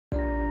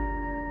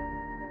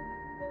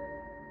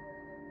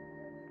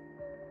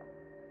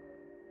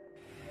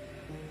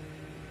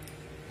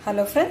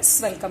Hello friends,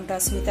 welcome to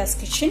Asmitha's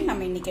kitchen.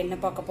 நம்ம இன்னைக்கு என்ன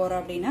பார்க்க போறோம்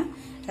அப்படினா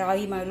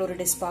ராகி மாவுல ஒரு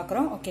டிஷ்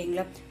பார்க்கறோம்.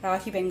 ஓகேங்களா?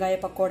 ராகி வெங்காய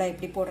பக்கோடா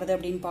எப்படி போடுறது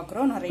அப்படினு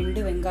பார்க்கறோம். நான்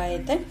ரெண்டு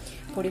வெங்காயத்தை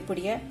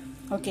பொடி-பொடியா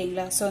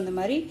ஓகேங்களா? சோ இந்த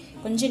மாதிரி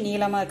கொஞ்சம்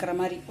நீளமா இருக்கிற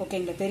மாதிரி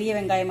ஓகேங்களா? பெரிய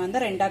வெங்காயமா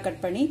இருந்தா ரெண்டா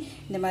கட் பண்ணி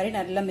இந்த மாதிரி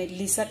நல்லா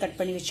மெல்லிசா கட்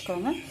பண்ணி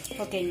வெச்சுக்கோங்க.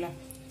 ஓகேங்களா?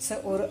 சோ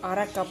ஒரு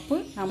அரை கப்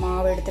நான்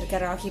மாவு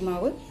எடுத்துர்க்கேன் ராகி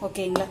மாவு.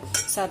 ஓகேங்களா?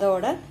 சோ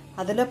அதோட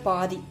அதுல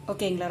பாதி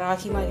ஓகேங்களா?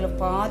 ராகி மாவுல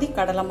பாதி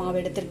கடலை மாவு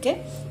எடுத்துர்க்கேன்.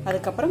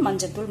 அதுக்கு அப்புறம்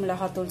மஞ்சள் தூள்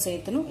மிளகாய் தூள்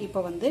சேர்த்தணும். இப்போ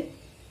வந்து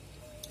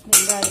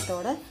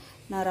வெங்காயத்தோட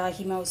நான்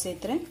ராகி மாவு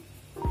சேர்த்துறேன்.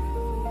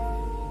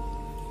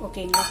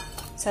 ஓகேங்களா?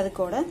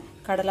 அதுக்கோட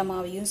கடலை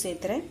மாவையும்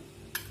சேர்த்துறேன்.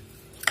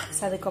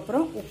 அதுக்கு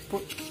அப்புறம் உப்பு.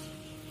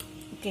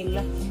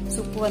 ஓகேங்களா?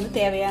 உப்பு வந்து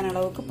தேவையான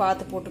அளவுக்கு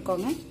பார்த்து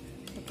போட்டுக்கோங்க.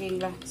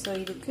 ஓகேங்களா? சோ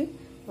இதுக்கு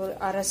ஒரு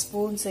அரை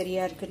ஸ்பூன்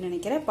சரியா இருக்குன்னு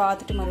நினைக்கிறேன்.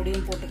 பார்த்துட்டு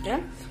மறுபடியும்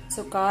போட்டுக்கலாம். சோ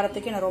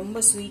காரத்துக்கு நான் ரொம்ப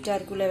ஸ்வீட்டா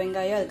இருக்குல்ல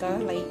வெங்காயம்,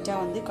 அதுக்காக லைட்டா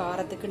வந்து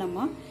காரத்துக்கு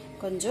நம்ம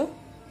கொஞ்சம்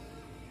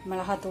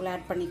மிளகாய் தூள்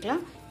ஆட்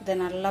பண்ணிக்கலாம். இதை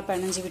நல்லா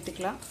பிணைஞ்சு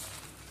விட்டுக்கலாம்.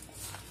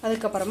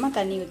 அதுக்கப்புறமா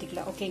தண்ணி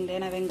ஊற்றிக்கலாம். ஓகேங்களா?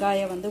 ஏன்னா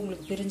வெங்காயம் வந்து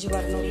உங்களுக்கு பிரிஞ்சு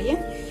வரணும் இல்லையா?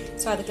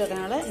 ஸோ அதுக்காக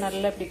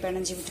நல்லா இப்படி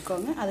பிணைஞ்சு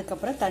விட்டுக்கோங்க.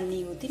 அதுக்கப்புறம் தண்ணி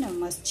ஊற்றி நம்ம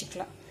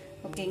மசிச்சுக்கலாம்.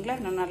 ஓகேங்களா?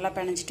 நான் நல்லா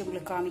பிணைஞ்சிட்டு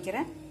உங்களுக்கு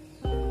காமிக்கிறேன்.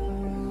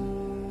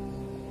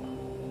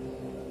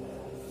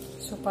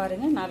 ஸோ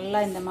பாருங்க, நல்லா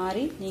இந்த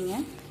மாதிரி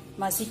நீங்கள்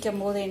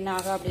மசிக்கும் போது என்ன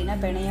ஆகும் அப்படின்னா,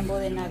 பிணையும்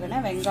போது என்ன ஆகுன்னா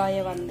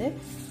வெங்காயம் வந்து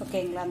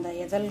ஓகேங்களா அந்த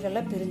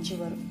இதழ்களை பிரிஞ்சு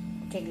வரும்.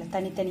 ஓகேங்களா?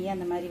 தனித்தனியாக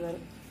அந்த மாதிரி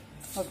வரும்.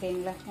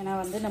 ஓகேங்களா? ஏன்னா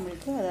வந்து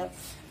நம்மளுக்கு அதை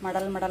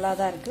மடலாக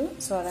தான் இருக்குது.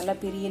 ஸோ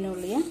அதெல்லாம் பிரியணும்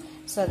இல்லையா?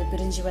 ஸோ அது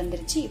பிரிஞ்சு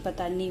வந்துருச்சு. இப்போ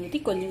தண்ணி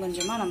ஊற்றி கொஞ்சம்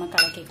கொஞ்சமாக நம்ம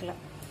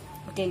கலக்கிக்கலாம்.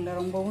 ஓகேங்களா?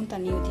 ரொம்பவும்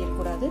தண்ணி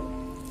ஊற்றிடக்கூடாது.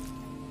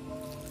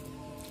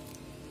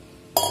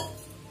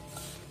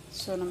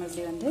 ஸோ நம்ம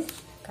இப்படி வந்து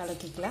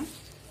கலக்கிக்கலாம்.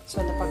 ஸோ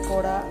அந்த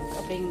பக்கோடா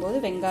அப்படிங்கும்போது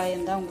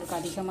வெங்காயம் தான் உங்களுக்கு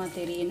அதிகமாக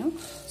தெரியணும்.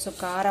 ஸோ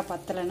காரம்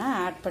பத்தலைன்னா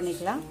ஆட்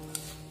பண்ணிக்கலாம்.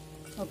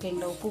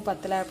 ஓகேங்களா? உப்பு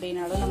பத்தலை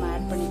அப்படின்னாலும் நம்ம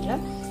ஆட்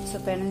பண்ணிக்கலாம். ஸோ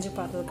பிணைஞ்சு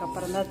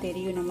பார்த்ததுக்கப்புறம் தான்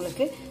தெரியும்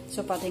நம்மளுக்கு. ஸோ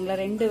பார்த்தீங்களா,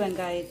 2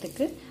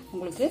 வெங்காயத்துக்கு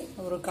உங்களுக்கு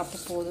ஒரு கப்பு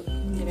போதும்.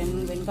 இந்த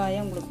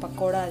வெங்காயம் உங்களுக்கு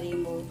பக்கோடா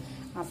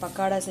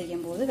பக்கோடா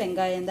செய்யும் போது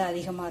வெங்காயம் தான்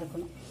அதிகமாக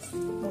இருக்கணும்.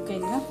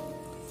 ஓகேங்களா?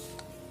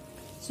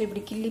 ஸோ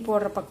இப்படி கிள்ளி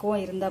போடுற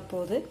பக்குவம் இருந்தால்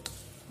போதும்.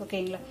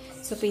 ஓகேங்களா?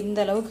 ஸோ இப்போ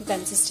இந்த அளவுக்கு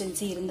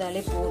கன்சிஸ்டன்சி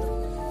இருந்தாலே போதும்.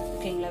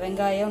 ஓகேங்களா?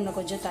 வெங்காயம் இன்னும்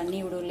கொஞ்சம் தண்ணி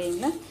விடும்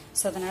இல்லைங்களா?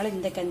 ஸோ அதனால்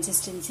இந்த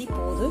கன்சிஸ்டன்சி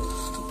போதும்.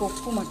 இப்போ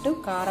உப்பு மட்டும்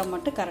காரம்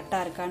மட்டும்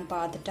கரெக்டாக இருக்கான்னு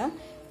பார்த்துட்டா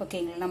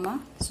ஓகேங்களா நம்ம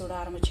சுட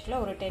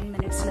ஆரம்பிச்சுக்கலாம். ஒரு 10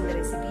 மினிட்ஸில் இந்த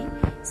ரெசிபி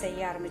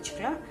செய்ய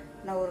ஆரம்பிச்சுக்கலாம்.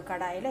 நான் ஒரு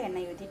கடாயில்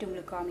எண்ணெய் ஊற்றிட்டு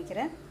உங்களுக்கு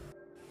காமிக்கிறேன்.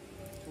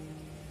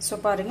 ஸோ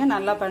பாருங்கள்,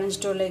 நல்லா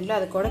பணிஞ்சிட்டோம் இல்லைங்களா?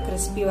 அது கூட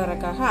கிறிஸ்பி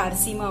வரக்காக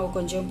அரிசி மாவு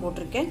கொஞ்சம்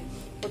போட்டிருக்கேன்.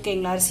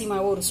 ஓகேங்களா? அரிசி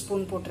மாவு ஒரு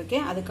ஸ்பூன்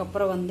போட்டிருக்கேன்.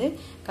 அதுக்கப்புறம் வந்து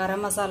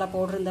கரம் மசாலா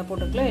பவுடர் இருந்தால்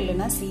போட்டுக்கலாம்,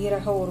 இல்லைன்னா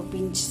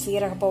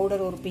சீரக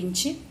பவுடர் ஒரு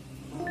பிஞ்சு.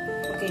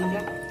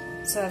 ஓகேங்களா?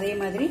 ஸோ அதே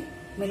மாதிரி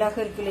மிளகு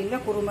இருக்கு இல்லைங்களா,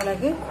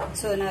 குருமிளகு.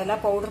 ஸோ நான்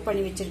அதெல்லாம் பவுடர்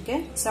பண்ணி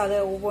வச்சுருக்கேன். ஸோ அதை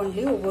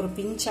ஒவ்வொன்றிலையும் ஒவ்வொரு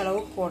பிஞ்ச்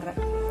அளவுக்கு போடுறேன்.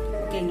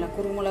 ஓகேங்களா?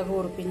 குருமிளகு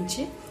ஒரு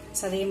பிஞ்சு.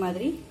 ஸோ அதே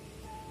மாதிரி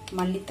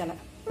மல்லித்தலை,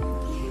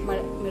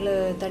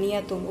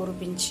 தனியாத்தூள் ஒரு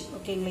பிஞ்ச்.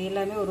 ஓகேங்களா?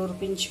 எல்லாமே ஒரு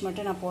பிஞ்ச்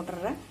மட்டும் நான்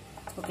போட்டுடுறேன்.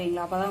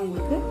 ஓகேங்களா? அப்போ தான்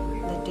உங்களுக்கு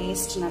இந்த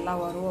டேஸ்ட் நல்லா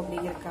வரும்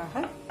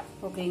அப்படிங்கிறதுக்காக.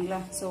 ஓகேங்களா?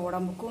 ஸோ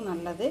உடம்புக்கும்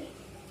நல்லது.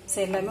 ஸோ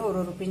எல்லாமே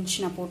ஒரு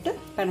பிஞ்ச் நான் போட்டு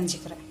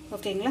பிணைஞ்சிக்கிறேன்.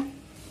 ஓகேங்களா?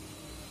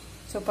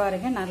 ஸோ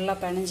பாருங்கள், நல்லா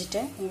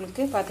பிணைஞ்சிட்டேன்.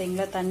 உங்களுக்கு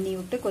பார்த்தீங்களா தண்ணி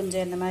விட்டு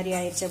கொஞ்சம் இந்த மாதிரி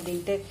ஆயிடுச்சு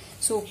அப்படின்ட்டு.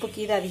 ஸோ உப்புக்கு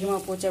இது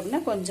அதிகமாக போச்சு அப்படின்னா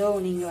கொஞ்சம்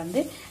நீங்கள்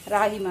வந்து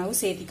ராகி மாவு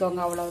சேர்த்திக்கோங்க,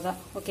 அவ்வளவுதான்.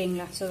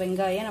 ஓகேங்களா? ஸோ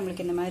வெங்காயம்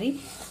நம்மளுக்கு இந்த மாதிரி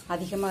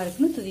அதிகமாக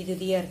இருக்கணும்,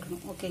 துதியாக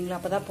இருக்கணும். ஓகேங்களா?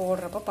 அப்போ தான்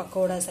போடுறப்ப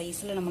பக்கோடா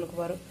சைஸில் நம்மளுக்கு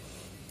வரும்.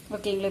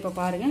 ஓகேங்களா? இப்போ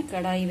பாருங்கள்,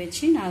 கடாய்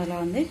வச்சு நான்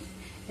அதில் வந்து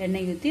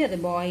எண்ணெய் ஊற்றி அது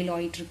பாயில்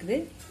ஆகிட்டு இருக்குது.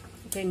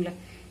 ஓகேங்களா?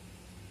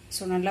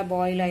 ஸோ நல்லா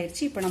பாயில்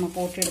ஆயிடுச்சு. இப்போ நம்ம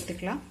போட்டு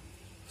எடுத்துக்கலாம்.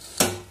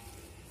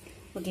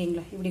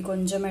 ஓகேங்களா? இப்படி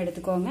கொஞ்சமாக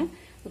எடுத்துக்கோங்க.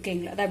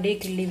 ஓகேங்களா? அதை அப்படியே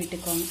கிள்ளி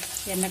விட்டுக்கோங்க.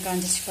 எண்ணெய்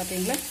காஞ்சிச்சு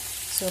பார்த்தீங்களா?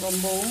 ஸோ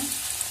ரொம்பவும்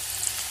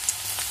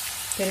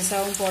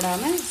பெருசாகவும்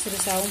போடாமல்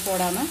சிறுசாகவும்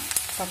போடாமல்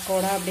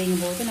பக்கோடா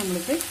அப்படிங்கும்போது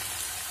நம்மளுக்கு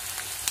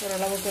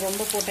ஓரளவுக்கு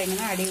ரொம்ப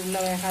போட்டிங்கன்னா அடி உள்ள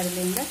வேகாது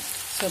இல்லைங்களா?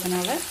 ஸோ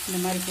அதனால் இந்த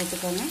மாதிரி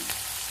போட்டுக்கோங்க.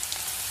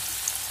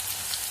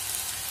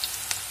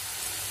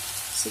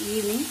 ஸோ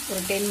ஈவினிங்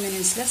ஒரு 10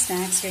 மினிட்ஸில்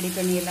ஸ்நாக்ஸ் ரெடி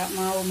பண்ணிடலாம்.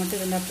 மாவு மட்டும்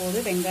இருந்தால்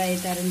போதும்.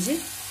 வெங்காயத்தை அரிஞ்சு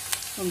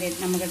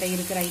நம்மக்கிட்ட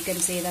இருக்கிற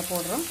ஐட்டம்ஸ் ஏதா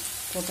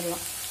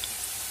போட்டுடலாம்.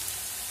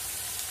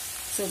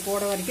 ஸோ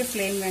போட வரைக்கும்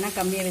ஃப்ளேம் வேணால்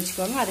கம்மியாக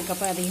வச்சுக்கோங்க.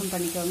 அதுக்கப்புறம் அதிகம்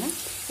பண்ணிக்கோங்க.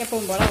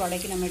 எப்பவும் போல்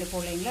வடைக்கு நம்ம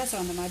எடுப்போம் இல்லைங்களா? ஸோ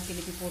அந்த மாதிரி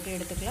திருப்பி போட்டு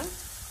எடுத்துக்கலாம்.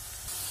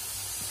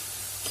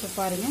 ஸோ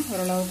பாருங்கள்,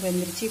 ஓரளவுக்கு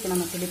வெந்துருச்சு. இப்போ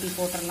நம்ம திருப்பி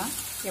போட்டுடலாம்.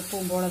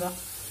 எப்பவும் போல தான்.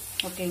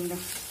 ஓகேங்களா?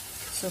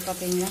 ஸோ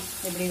பார்த்தீங்களா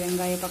எப்படி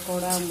வெங்காய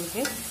பக்கோடா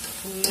உங்களுக்கு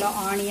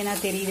ஃபுல்லாக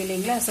ஆனியனாக தெரியுது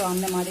இல்லைங்களா? ஸோ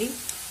அந்த மாதிரி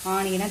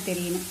ஆனியனாக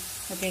தெரியணும்.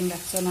 ஓகேங்களா?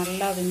 ஸோ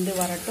நல்லா வெந்து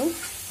வரட்டும்.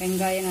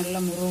 வெங்காயம் நல்லா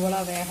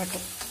முருவலாக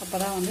வேகட்டும். அப்போ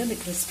தான் வந்து இந்த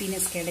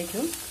கிறிஸ்பினஸ்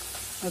கிடைக்கும்.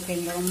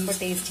 ஓகேங்களா? ரொம்ப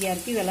டேஸ்டியாக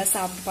இருக்குது. இதெல்லாம்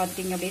சாப்பிட்டு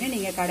பார்த்துட்டிங்க அப்படின்னா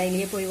நீங்கள்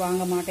கடையிலேயே போய்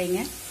வாங்க மாட்டீங்க.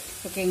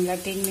 ஓகேங்களா?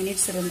 10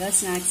 மினிட்ஸ் இருந்தால்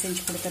ஸ்நாக்ஸ்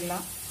செஞ்சு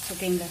கொடுத்துடலாம்.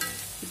 ஓகேங்களா?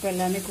 இப்போ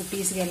எல்லாமே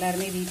குட்டீஸுக்கு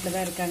எல்லாருமே வீட்டில்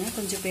தான் இருக்காங்க.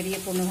 கொஞ்சம் பெரிய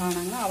பொண்ணுங்க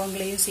ஆனாங்கன்னா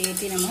அவங்களையும்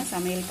சேர்த்து நம்ம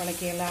சமையல்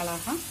பழக்கையெல்லாம்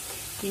அழகாக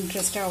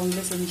இன்ட்ரெஸ்ட்டாக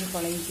அவங்களும் செஞ்சு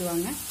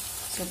பழகிக்குவாங்க.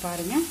 ஸோ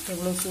பாருங்கள்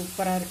எவ்வளோ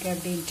சூப்பராக இருக்குது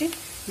அப்படின்ட்டு.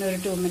 இன்னொரு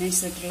 2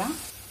 மினிட்ஸ் விட்டுலாம்.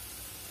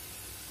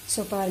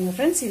 ஸோ பாருங்கள்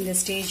ஃப்ரெண்ட்ஸ், இந்த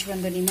ஸ்டேஜ்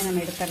வந்தோடனே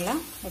நம்ம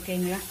எடுத்துடலாம்.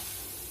 ஓகேங்களா?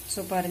 ஸோ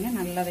பாருங்கள்,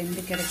 நல்லா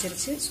வெந்து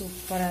கிடச்சிருச்சு.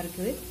 சூப்பராக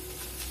இருக்குது.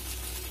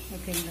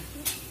 ஓகேங்களா?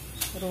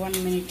 ஒரு 1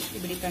 மினிட்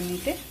இப்படி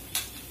பண்ணிவிட்டு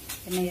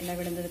எண்ணெய் எல்லாம்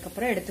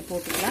விழுந்ததுக்கப்புறம் எடுத்து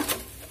போட்டுக்கலாம்.